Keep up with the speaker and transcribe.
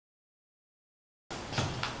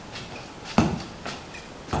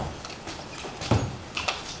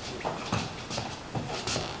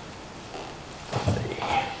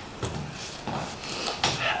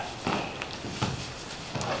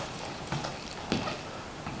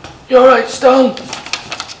You alright, Stan?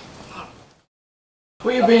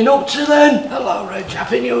 What you been up to then? Hello, Reg.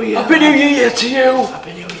 Happy New Year. Happy New Year to you.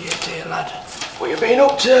 Happy New Year to you, lad. What you been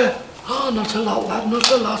up to? Oh, not a lot, lad, not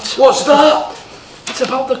a lot. What's that? It's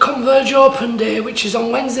about the Converge Open Day, which is on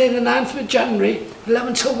Wednesday the 9th of January,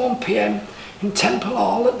 11 till 1 p.m. in Temple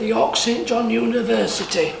Hall at the York St John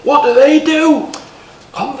University. What do they do?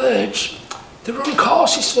 Converge, they run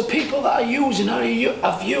courses for people that are using or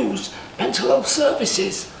have used mental health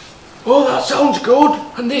services. Oh, that sounds good.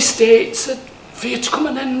 And this day it's for you to come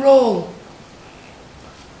and enrol.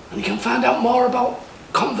 And you can find out more about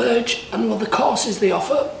Converge and other courses they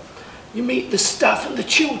offer. You meet the staff and the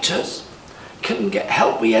tutors. You can get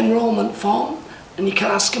help with the enrolment form and you can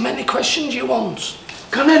ask them any questions you want.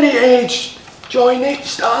 Can any age join it,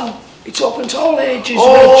 Stan? It's open to all ages,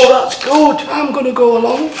 Oh, Reg. that's good. I'm going to go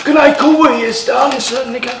along. Can I come with you, Stan? You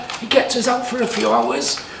certainly can. He gets us out for a few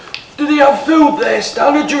hours. Do they have food there,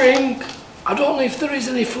 Stan? A drink? I don't know if there is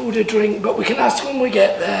any food or drink, but we can ask when we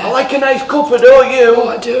get there. I like a nice cuppa, don't you? Oh,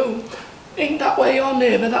 I do. Ain't that way your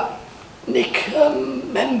neighbour, that Nick,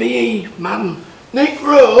 MBE man? Nick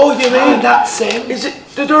Rowe, you mean? Aye, that's him. Is it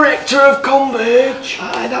the director of Converge?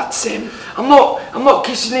 Aye, that's him. I'm not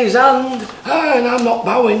kissing his hand. Aye, and I'm not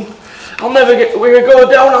bowing. When I go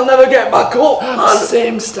down, I'll never get back up. I'm the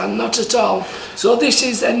same, Stan, not at all. So this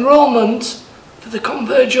is enrolment for the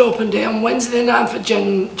Converge Open Day on Wednesday the 9th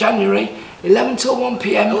of January, 11 till 1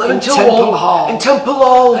 p.m. in Temple Hall. In Temple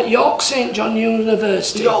Hall. At York St John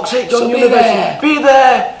University. York St John so University. Be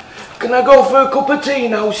there. Can I go for a cup of tea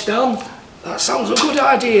now, Stan? That sounds a good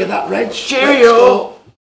idea, that, Reg. Cheerio.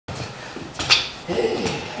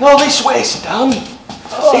 No, this way, Stan.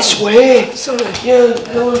 Oh, this way. Sorry. You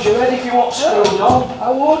lose your head if you want screwed on. I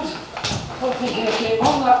would. I don't think I came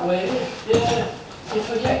on that way. Yeah. You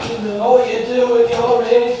forget, you know. Oh, you do,